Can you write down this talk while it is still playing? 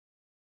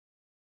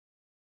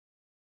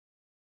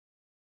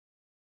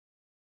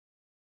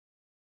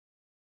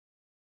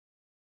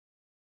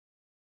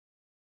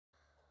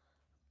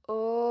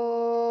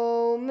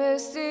Oh,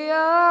 misty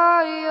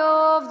eye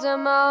of the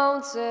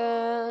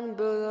mountain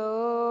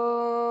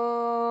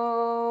below,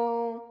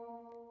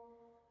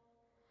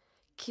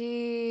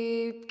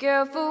 keep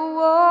careful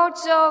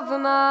watch over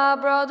my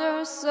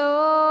brother's souls.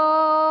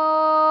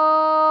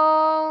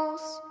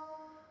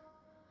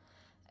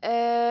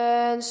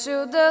 And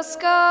should the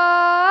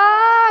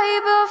sky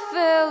be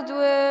filled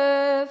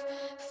with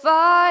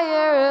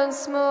fire and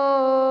smoke,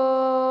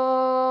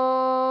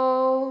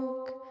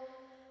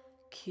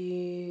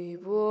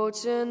 keep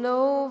watching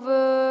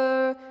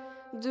over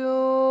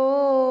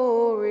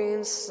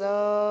during suns.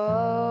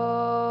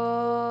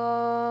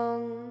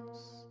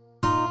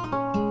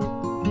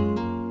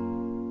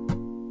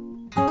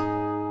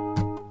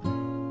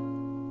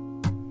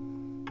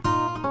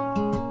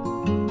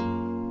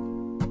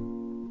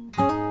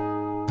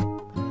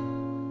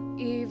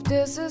 If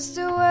this is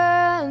to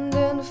end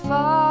in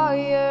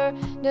fire,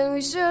 then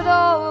we should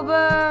all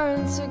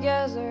burn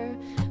together.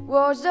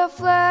 Watch the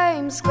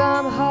flames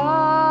climb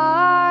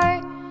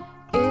high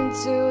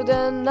into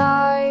the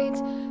night,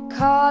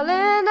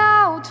 calling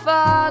out,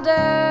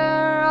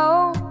 Father,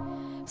 oh,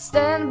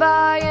 stand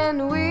by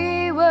and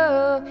we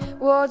will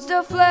watch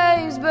the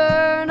flames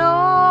burn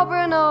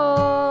open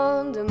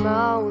on the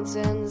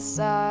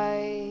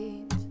mountainside.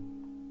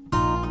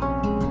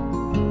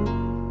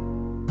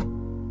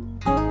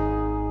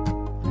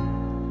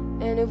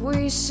 And if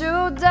we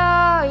should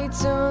die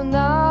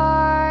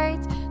tonight,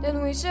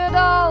 then we should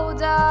all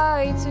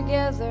die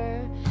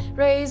together.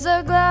 Raise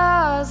a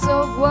glass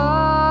of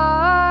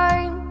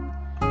wine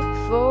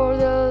for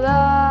the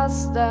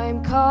last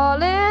time,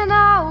 calling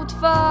out,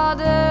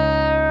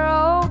 Father,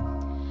 oh,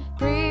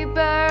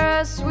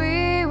 prepare as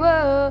we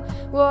will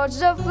watch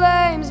the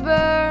flames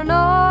burn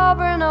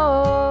open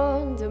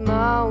on the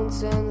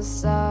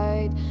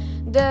mountainside.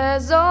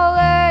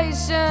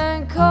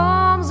 Desolation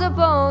comes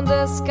upon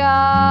the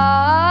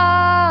sky.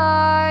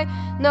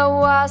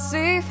 Now I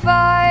see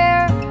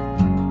fire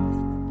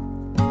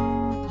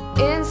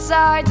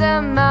inside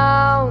the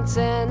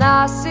mountain.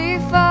 I see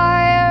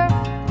fire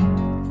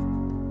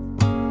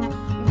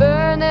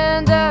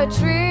burning the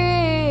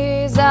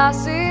trees. I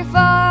see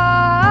fire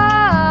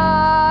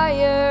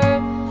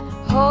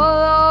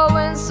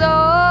hollowing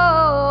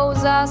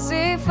souls. I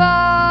see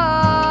fire,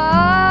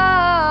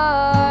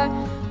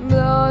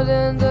 blood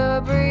in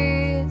the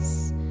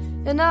breeze,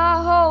 and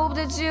I hope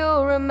that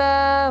you'll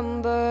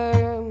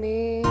remember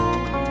me.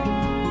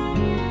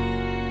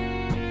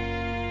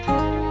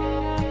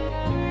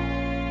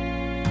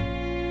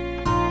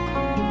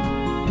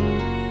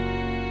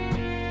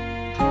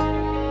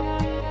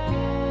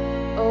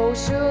 Oh,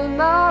 should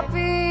my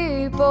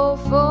people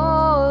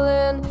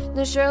fallen,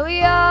 then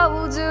surely I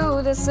will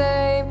do the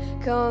same.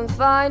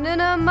 Confined in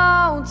a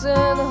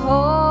mountain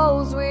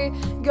holes, we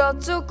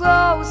got too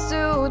close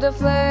to the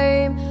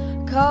flame,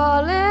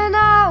 calling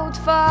out,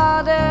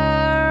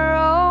 Father,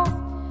 oh,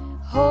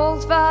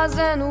 hold fast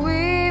and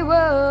we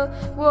will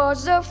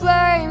watch the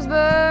flames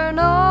burn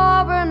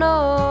open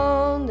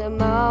on the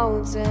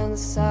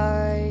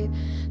mountainside.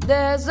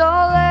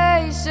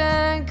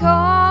 Desolation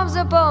comes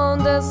upon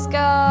the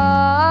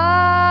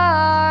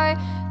sky.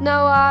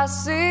 Now I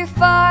see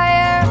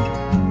fire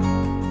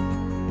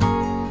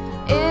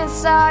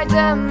inside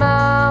the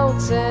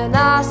mountain.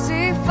 I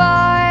see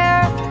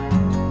fire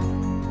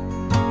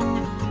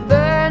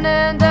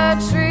burning the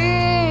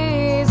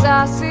trees.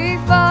 I see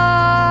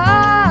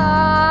fire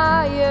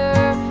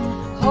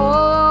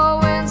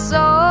hollowing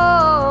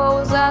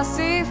souls. I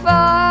see fire,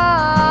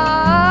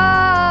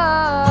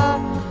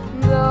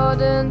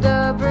 blood in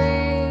the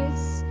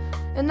breeze,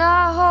 and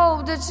I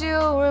hope that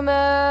you'll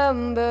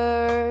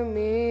remember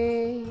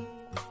me.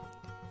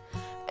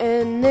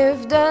 And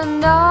if the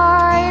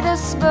night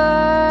is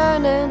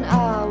burning,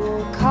 I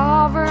will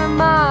cover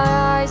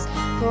my eyes.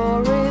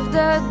 For if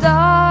the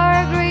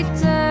dark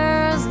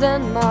returns,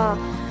 then my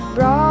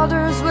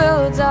brothers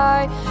will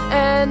die.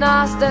 And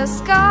as the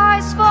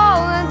sky's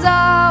falling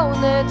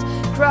down, it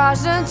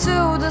crashed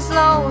into this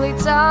lonely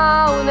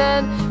town.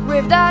 And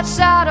with that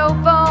shadow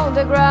upon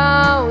the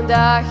ground,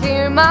 I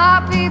hear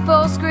my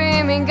people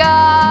screaming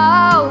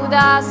out.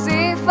 I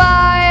see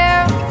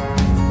fire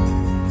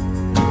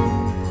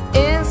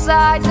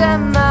inside the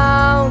mountain.